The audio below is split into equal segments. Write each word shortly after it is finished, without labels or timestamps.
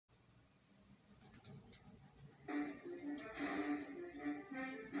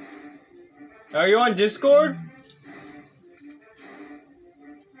Are you on Discord?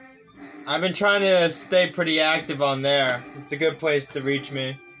 I've been trying to stay pretty active on there. It's a good place to reach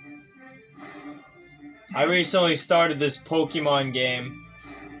me. I recently started this Pokemon game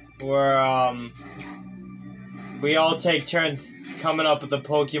where we all take turns coming up with a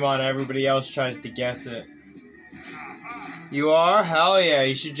Pokemon and everybody else tries to guess it. You are? Hell yeah,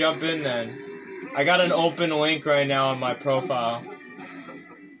 you should jump in then. I got an open link right now on my profile.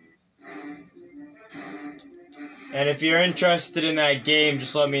 And if you're interested in that game,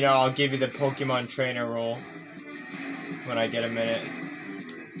 just let me know. I'll give you the Pokemon trainer role when I get a minute.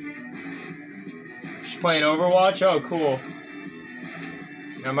 She's playing Overwatch? Oh, cool.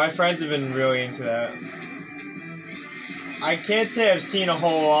 Now, my friends have been really into that. I can't say I've seen a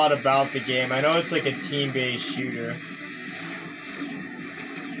whole lot about the game. I know it's like a team-based shooter.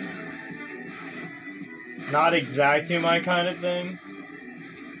 Not exactly my kind of thing.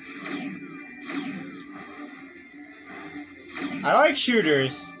 I like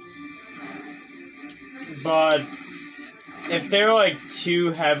shooters, but if they're like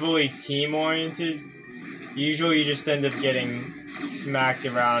too heavily team-oriented, usually you just end up getting smacked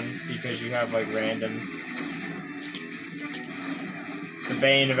around because you have like randoms. The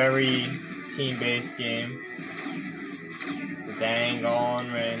bane of every team-based game. The dang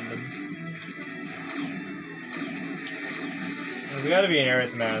on random. There's gotta be an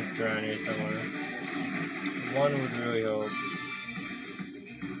Earth Mask around here somewhere. One would really help.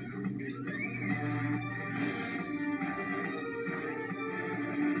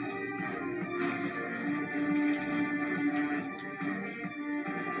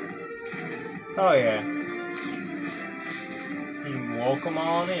 Oh yeah. Welcome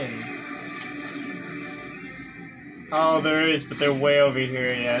on in. Oh, there is, but they're way over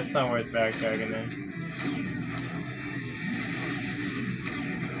here. Yeah, it's not worth backtracking then.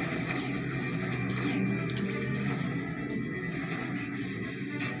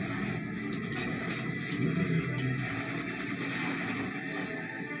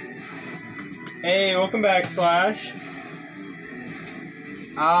 Hey, welcome back, Slash.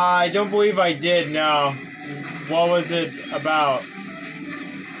 I don't believe I did, no. What was it about?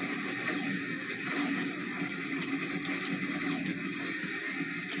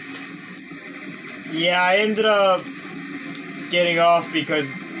 Yeah, I ended up getting off because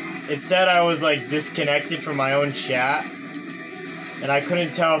it said I was like disconnected from my own chat. And I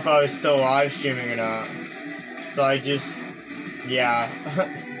couldn't tell if I was still live streaming or not. So I just, yeah.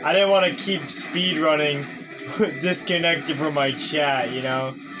 I didn't want to keep speedrunning disconnected from my chat, you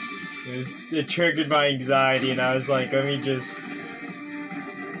know? It triggered my anxiety and I was like, let me just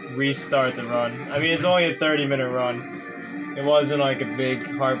restart the run. I mean, it's only a 30-minute run. It wasn't like a big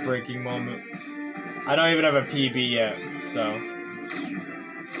heartbreaking moment. I don't even have a PB yet, so.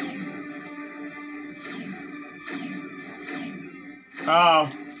 Oh.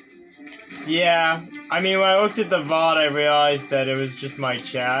 Yeah. I mean, when I looked at the VOD, I realized that it was just my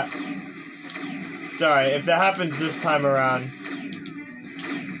chat. It's alright, if that happens this time around,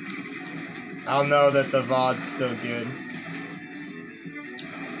 I'll know that the VOD's still good.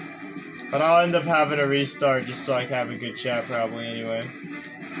 But I'll end up having a restart just so I can have a good chat probably anyway.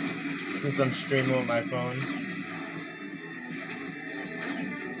 Since I'm streaming with my phone.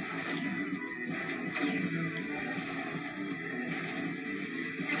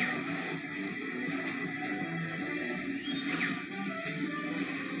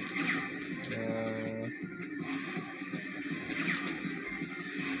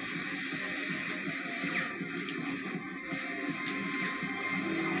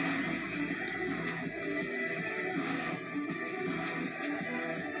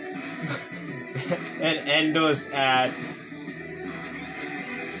 An endless ad.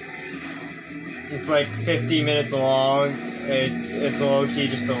 It's like 50 minutes long. It's low-key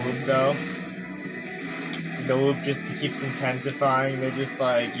just a loop though. The loop just keeps intensifying. They're just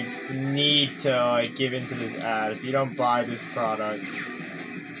like, you need to like give into this ad. If you don't buy this product,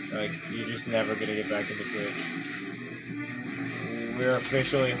 like you're just never gonna get back into Twitch. We're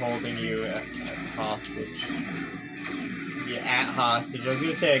officially holding you at hostage. Yeah, at hostage. I was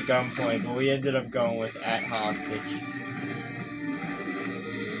gonna say at gunpoint, but we ended up going with at hostage.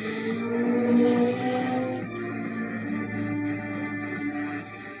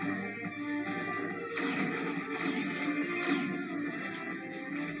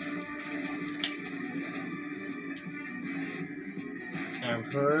 I'm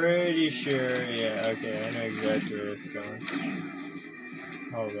pretty sure, yeah, okay, I know exactly where it's going.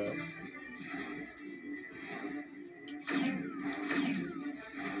 Hold up.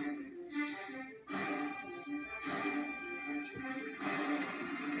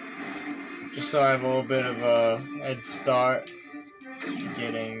 Just so I have a little bit of a head start to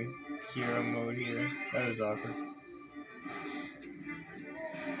getting hero mode here. That was awkward.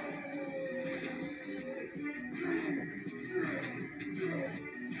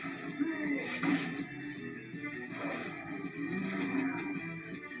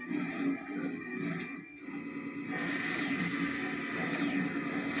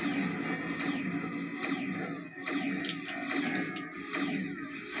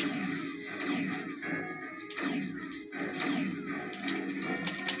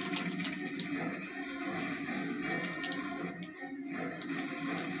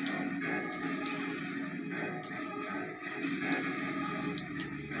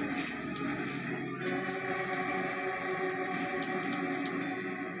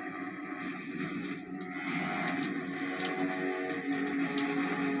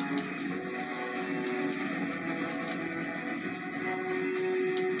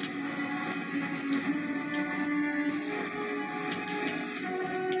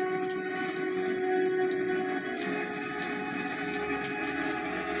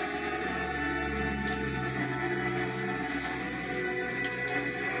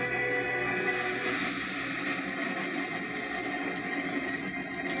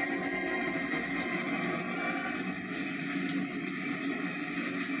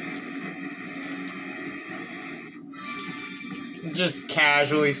 Just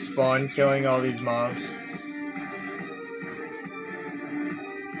casually spawn killing all these mobs.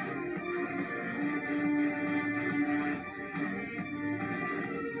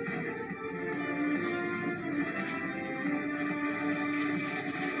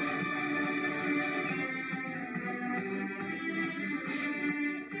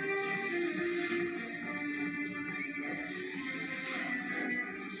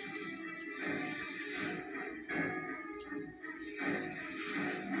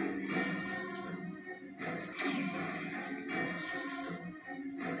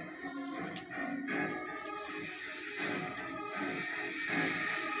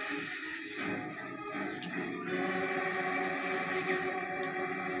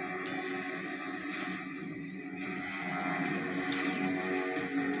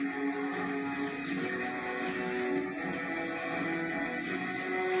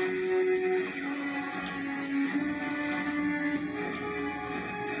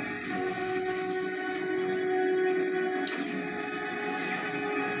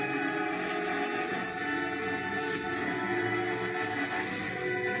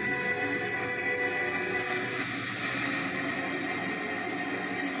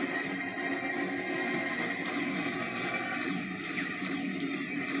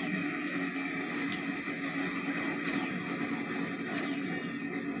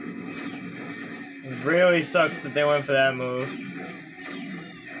 It really sucks that they went for that move.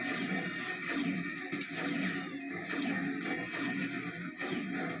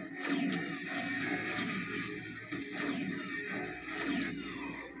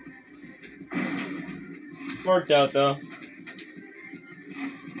 Worked out though.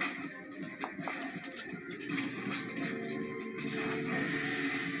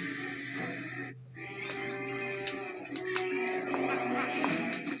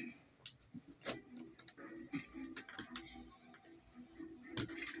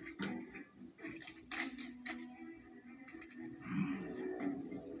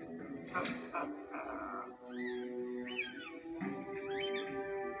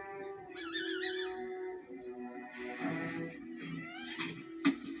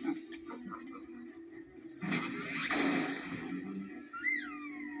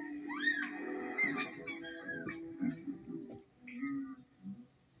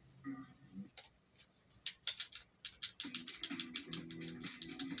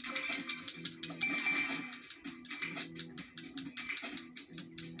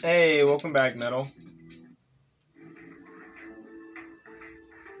 Hey, welcome back, Metal.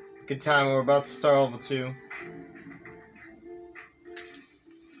 Good time, we're about to start level 2.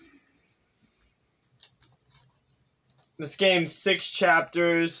 This game's 6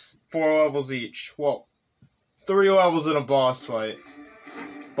 chapters, 4 levels each. Well, 3 levels in a boss fight.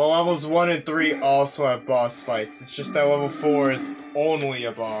 But levels 1 and 3 also have boss fights. It's just that level 4 is only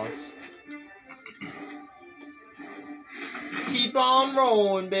a boss. Keep on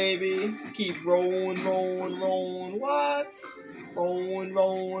rolling, baby. Keep rolling, rolling, rolling. What? Rolling,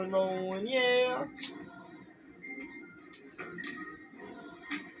 rolling, rolling, yeah.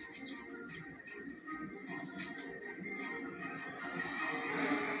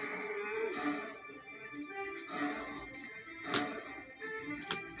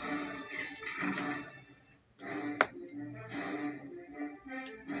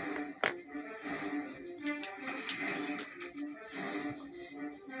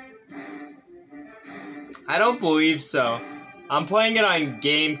 I don't believe so. I'm playing it on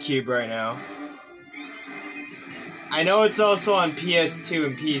Gamecube right now. I know it's also on PS2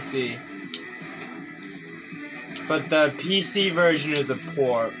 and PC. But the PC version is a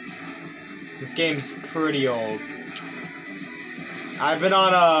port. This game's pretty old. I've been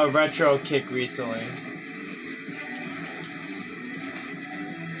on a retro kick recently.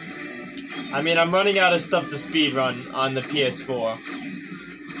 I mean, I'm running out of stuff to speedrun on the PS4.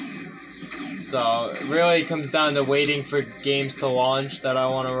 So, it really comes down to waiting for games to launch that I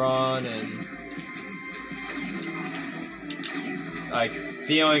want to run and... like,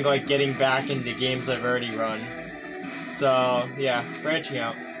 feeling like getting back into games I've already run. So, yeah, branching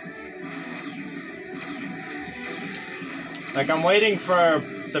out. Like, I'm waiting for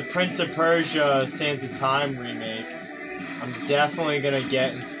the Prince of Persia Sands of Time remake. I'm definitely gonna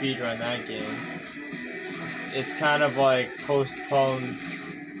get and speedrun that game. It's kind of like postponed,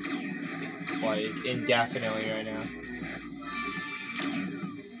 like, indefinitely right now.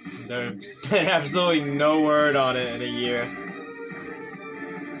 There's been absolutely no word on it in a year.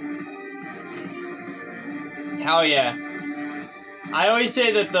 Hell yeah. I always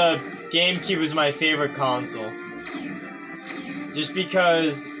say that the GameCube is my favorite console. Just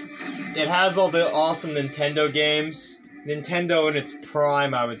because it has all the awesome Nintendo games. Nintendo in its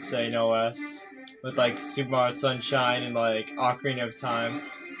prime, I would say, no less. With, like, Super Mario Sunshine and, like, Ocarina of Time.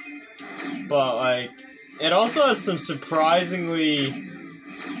 But, like, it also has some surprisingly,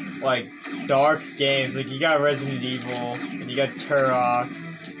 like, dark games. Like, you got Resident Evil, and you got Turok.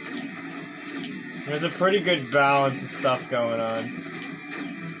 There's a pretty good balance of stuff going on.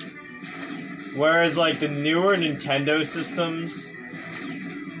 Whereas, like, the newer Nintendo systems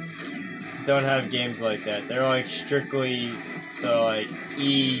don't have games like that. They're, like, strictly the, like,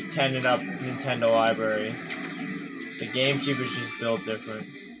 E10 and up Nintendo library. The GameCube is just built different.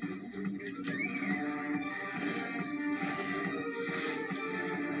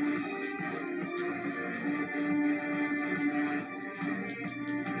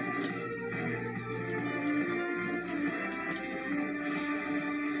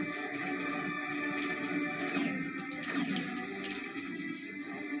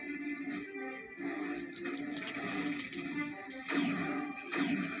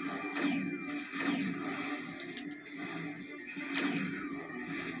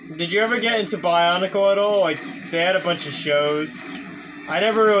 Did you ever get into Bionicle at all? Like, they had a bunch of shows. I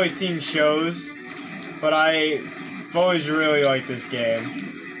never really seen shows, but I've always really liked this game.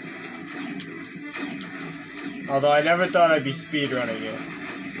 Although I never thought I'd be speedrunning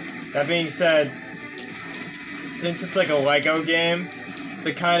it. That being said, since it's like a Lego game, it's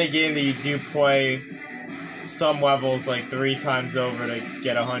the kind of game that you do play some levels like 3 times over to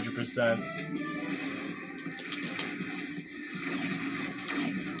get 100%.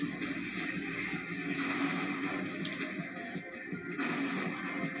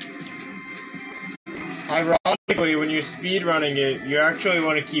 Ironically, when you're speedrunning it, you actually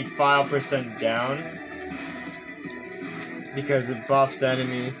want to keep file percent down because it buffs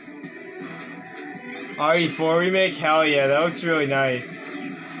enemies. RE4 remake? Hell yeah, that looks really nice.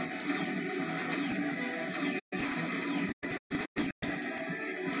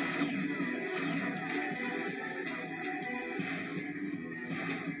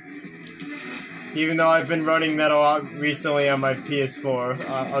 Even though I've been running that a lot recently on my PS4,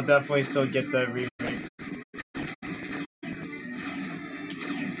 I'll definitely still get the remake.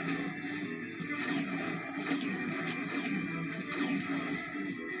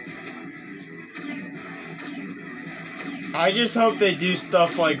 I just hope they do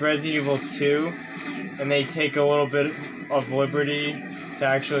stuff like Resident Evil 2, and they take a little bit of liberty to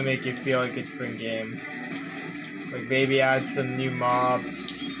actually make it feel like a different game. Like maybe add some new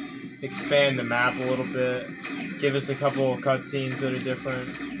mobs, expand the map a little bit, give us a couple of cutscenes that are different.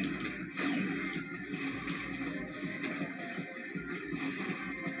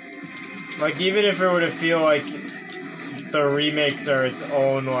 Like even if it were to feel like the remakes are its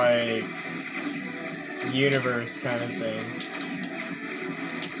own like universe kind of thing.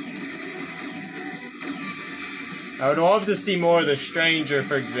 I would love to see more of the Stranger,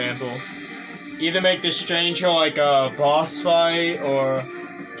 for example. Either make the Stranger like a boss fight, or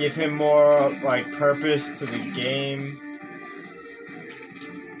give him more like purpose to the game.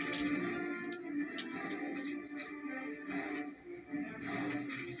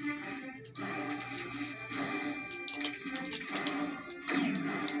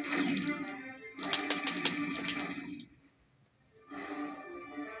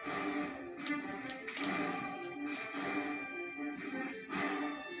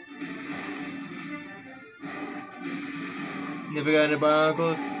 Never got any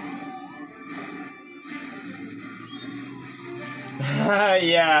Bionicles?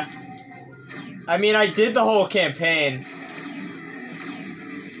 Yeah. I mean, I did the whole campaign.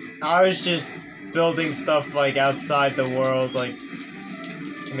 I was just building stuff, like, outside the world, like,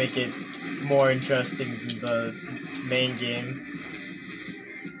 to make it more interesting than the main game.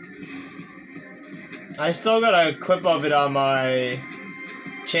 I still got a clip of it on my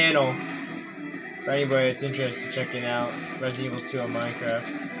channel. For anybody that's interested in checking out Resident Evil 2 on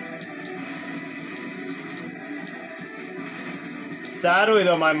Minecraft. Sadly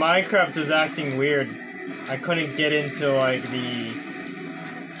though, my Minecraft was acting weird. I couldn't get into like the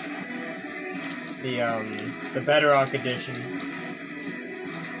Bedrock edition.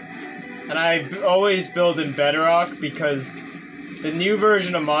 And I always build in Bedrock because the new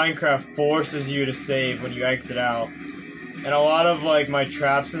version of Minecraft forces you to save when you exit out. And a lot of like my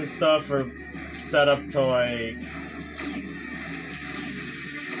traps and stuff are set up to like,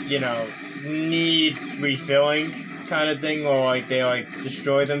 you know, need refilling kind of thing, or like they like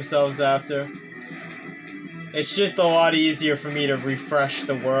destroy themselves after. It's just a lot easier for me to refresh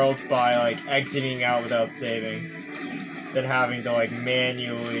the world by like exiting out without saving than having to like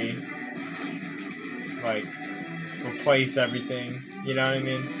manually like replace everything, you know what I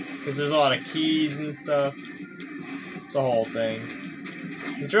mean? Because there's a lot of keys and stuff. It's a whole thing.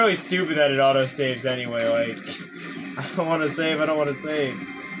 It's really stupid that it auto-saves anyway, like, I don't want to save, I don't want to save.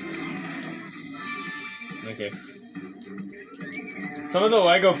 Okay. Some of the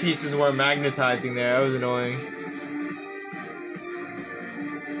Lego pieces were magnetizing there, that was annoying.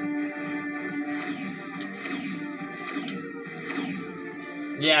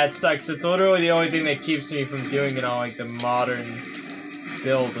 Yeah, it sucks. It's literally the only thing that keeps me from doing it on, like, the modern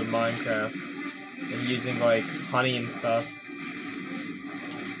build of Minecraft. And using, like, honey and stuff.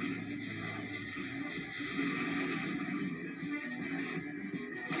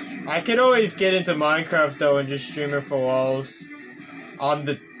 I could always get into Minecraft, though, and just stream it for lulz on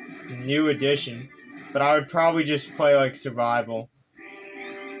the new edition. But I would probably just play, like, survival.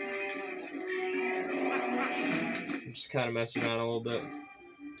 Just kind of mess around a little bit.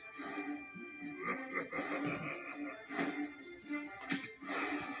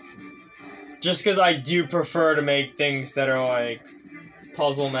 Just because I do prefer to make things that are, like,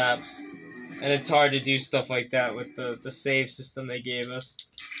 puzzle maps. And it's hard to do stuff like that with the save system they gave us.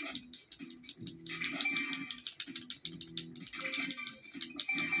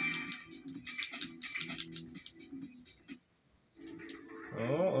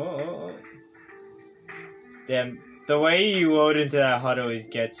 Oh. Damn, the way you load into that hut always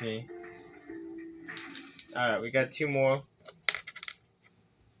gets me. Alright, we got 2 more.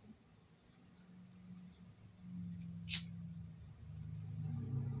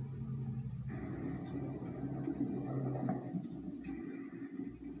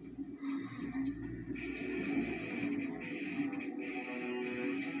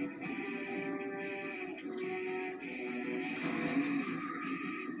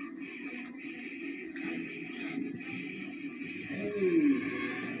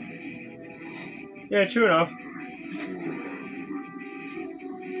 Yeah, true enough.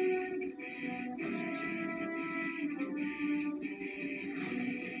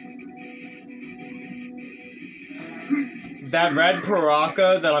 That red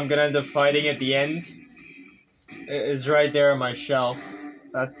Paraka that I'm gonna end up fighting at the end is right there on my shelf.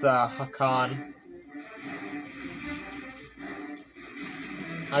 That's Hakann.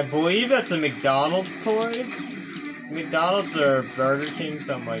 I believe that's a McDonald's toy. It's McDonald's or Burger King,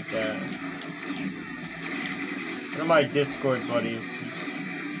 something like that. One of my Discord buddies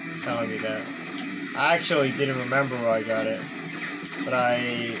was telling me that. I actually didn't remember where I got it, but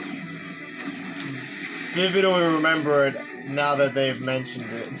I vividly remember it now that they've mentioned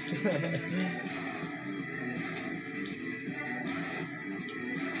it.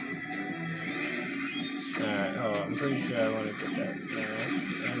 Alright, hold on. I'm pretty sure I want to get that mask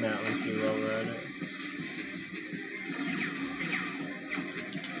and that one too while we're at it.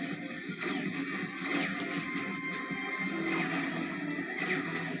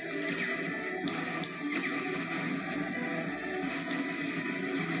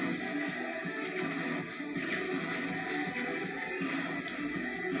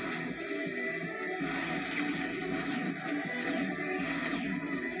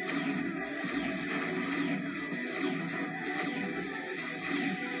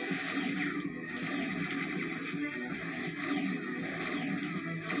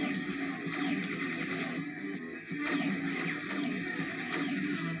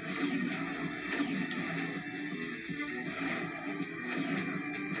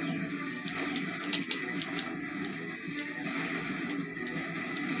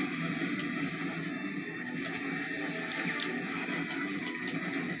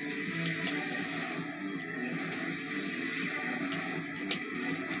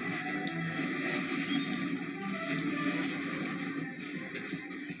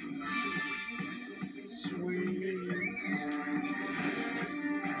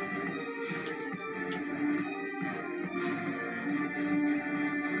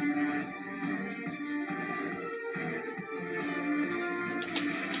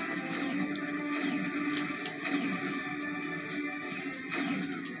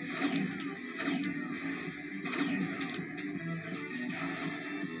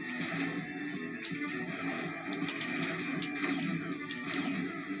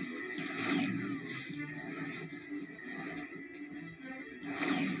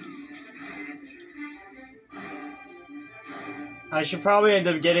 I should probably end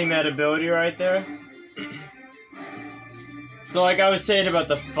up getting that ability right there. So like I was saying about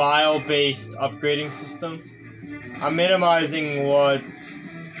the file-based upgrading system, I'm minimizing what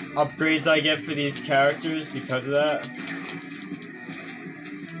upgrades I get for these characters because of that.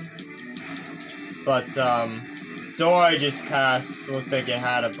 But, door I just passed looked like it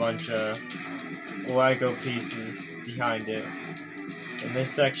had a bunch of Lego pieces behind it. And this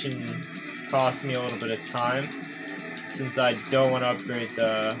section cost me a little bit of time, since I don't want to upgrade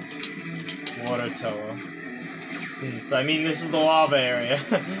the water tower. Since, I mean, this is the lava area.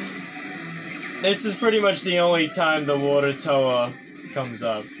 This is pretty much the only time the water tower comes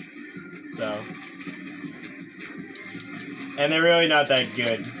up. So. And they're really not that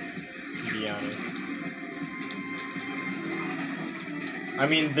good, to be honest. I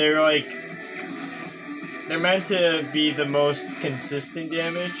mean, they're like... They're meant to be the most consistent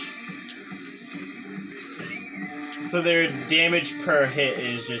damage. So their damage per hit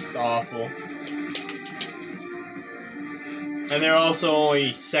is just awful. And they're also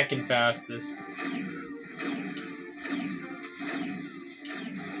only second fastest.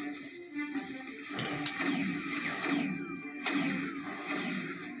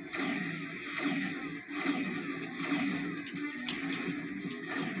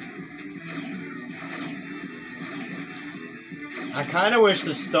 I kind of wish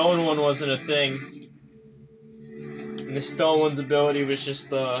the stone one wasn't a thing. And the stone one's ability was just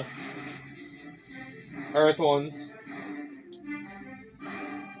the earth one's.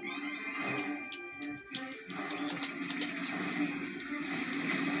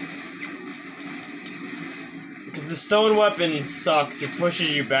 Because the stone weapon sucks, it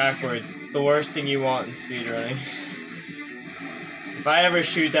pushes you backwards. It's the worst thing you want in speedrunning. If I ever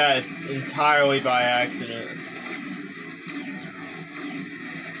shoot that, it's entirely by accident.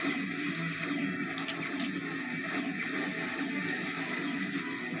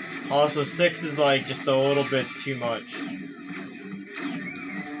 Also, 6 is like just a little bit too much.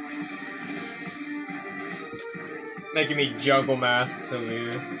 Making me juggle masks over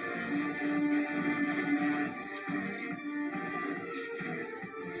here.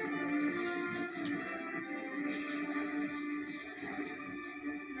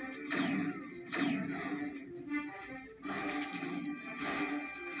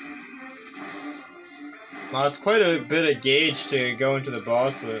 Wow, it's quite a bit of gauge to go into the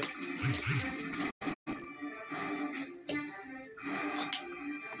boss with.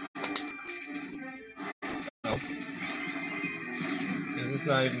 Oh. Is this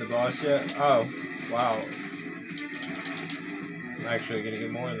not even the boss yet? Oh, wow. I'm actually gonna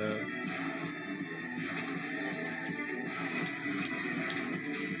get more of that.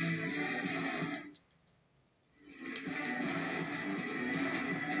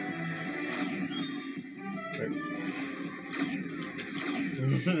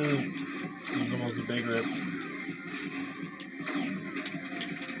 He's almost a big rip.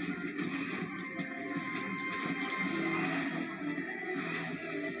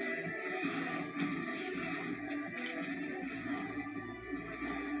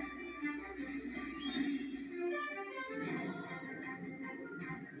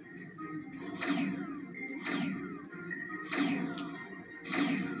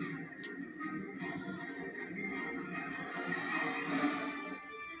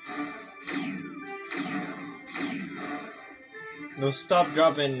 They'll stop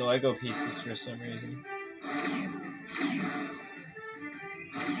dropping Lego pieces for some reason.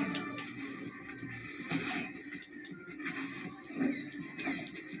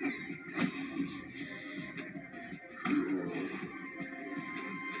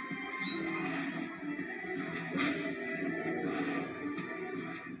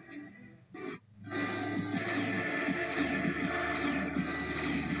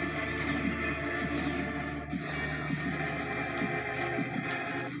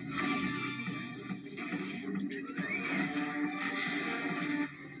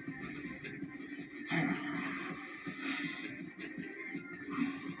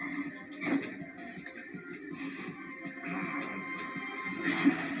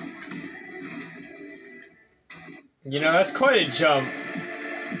 You know, that's quite a jump.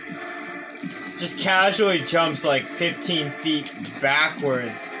 Just casually jumps like 15 feet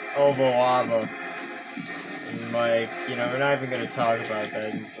backwards over lava. And like, you know, we're not even gonna talk about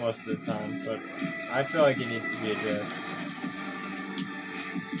that most of the time, but I feel like it needs to be addressed.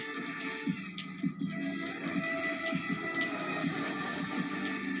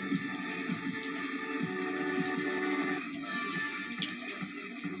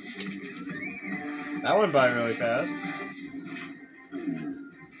 That went by really fast.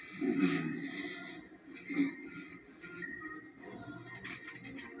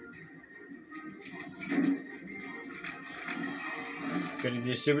 Did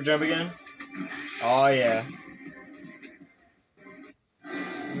you super jump again? Oh yeah.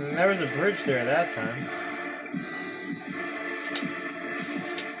 There was a bridge there that time.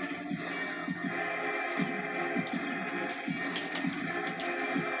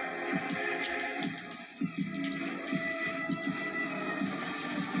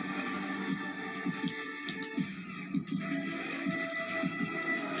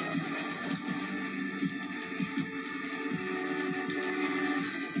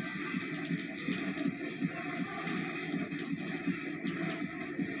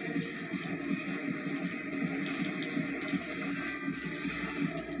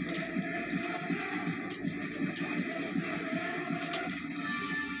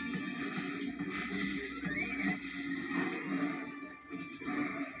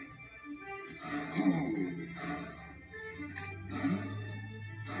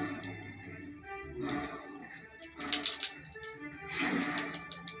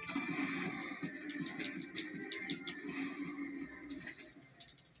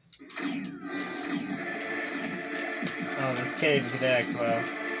 Oh, this can't even connect, wow.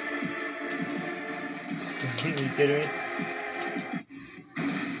 You kidding me?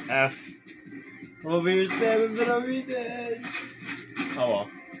 F. Over here spamming for no reason! Oh well.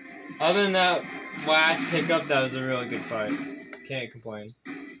 Other than that last hiccup, that was a really good fight. Can't complain.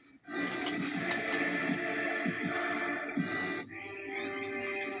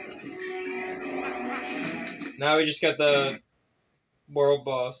 Now we just got the world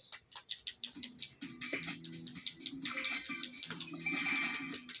boss.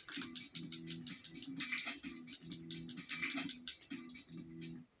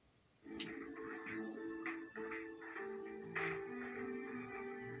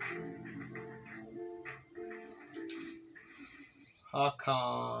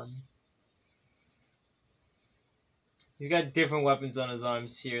 Hakann. He's got different weapons on his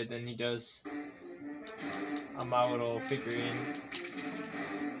arms here than he does on my little figurine.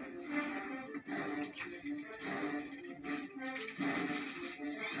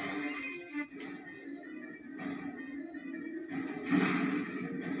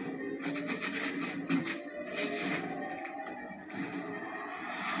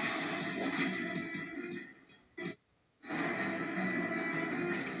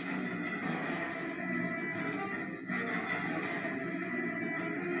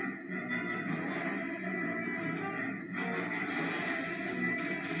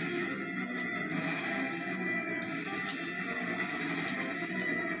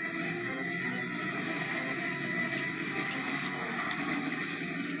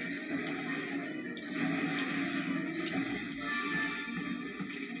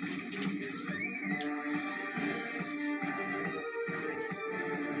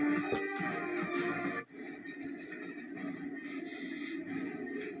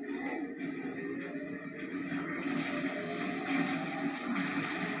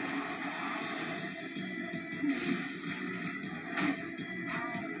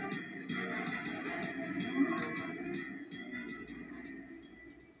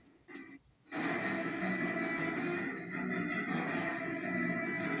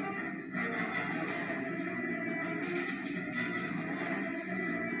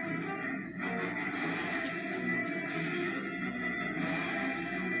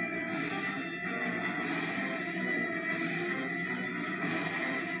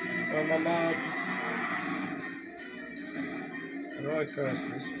 Oh, my mobs. How do I cross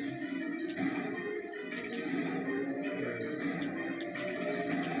this one?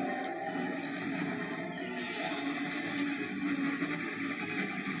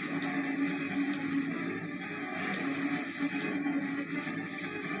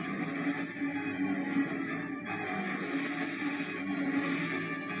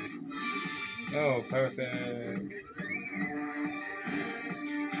 Oh, perfect.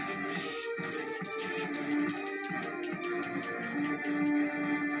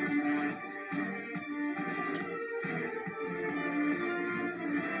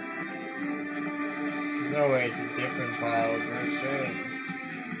 No way, it's a different pile of bricks, right?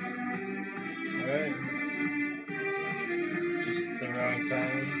 Alright. Just the wrong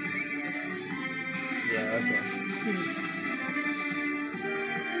time. Yeah, okay.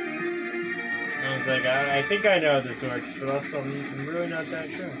 I was like, I think I know how this works, but also I'm really not that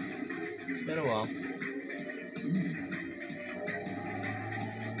sure. It's been a while.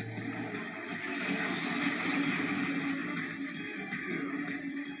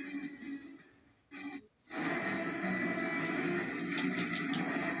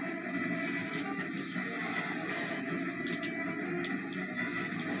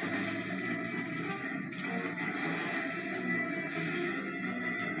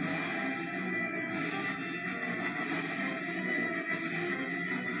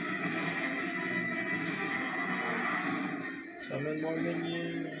 Summon more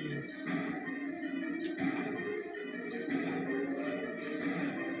minions.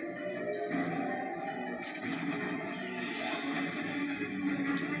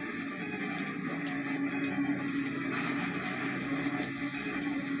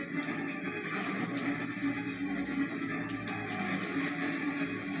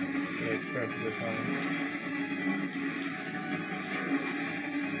 Yeah, it's perfectly fine.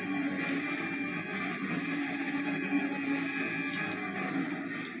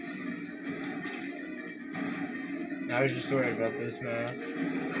 I was just worried about this mask.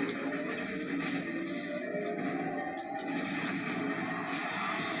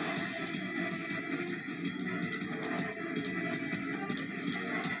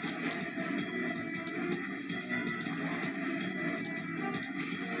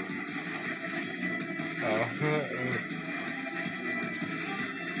 Oh.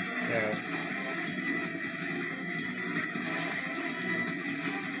 So.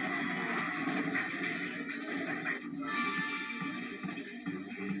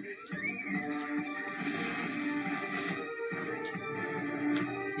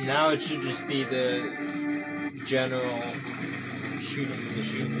 Now it should just be the general shooting the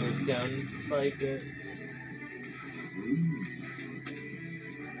machine goes down like that.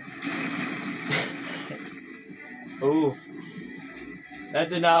 Oof. That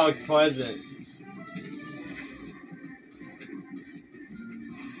did not look pleasant.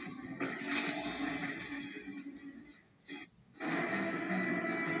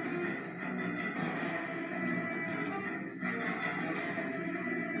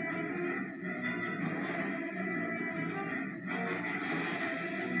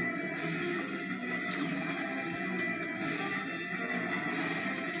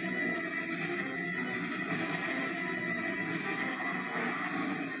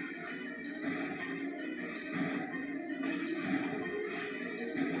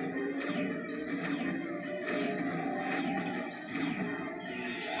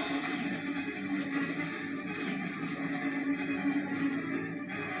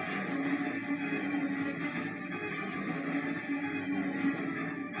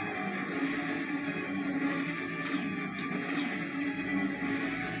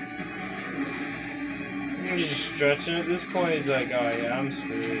 He's just stretching at this point. He's like, oh yeah, I'm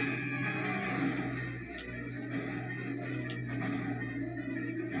screwed.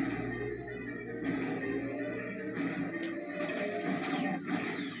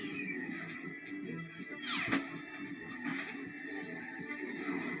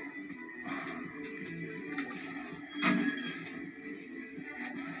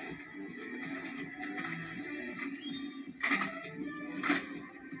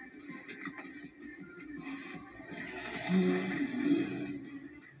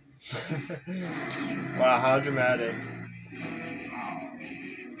 Wow, how dramatic.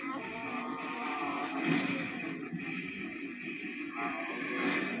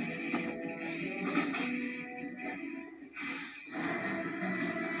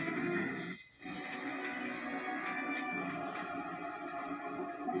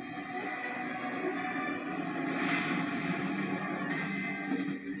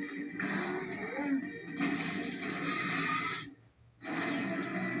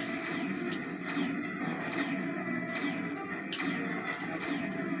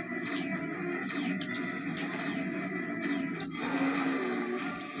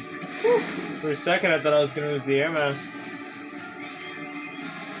 For a second, I thought I was gonna lose the air mask.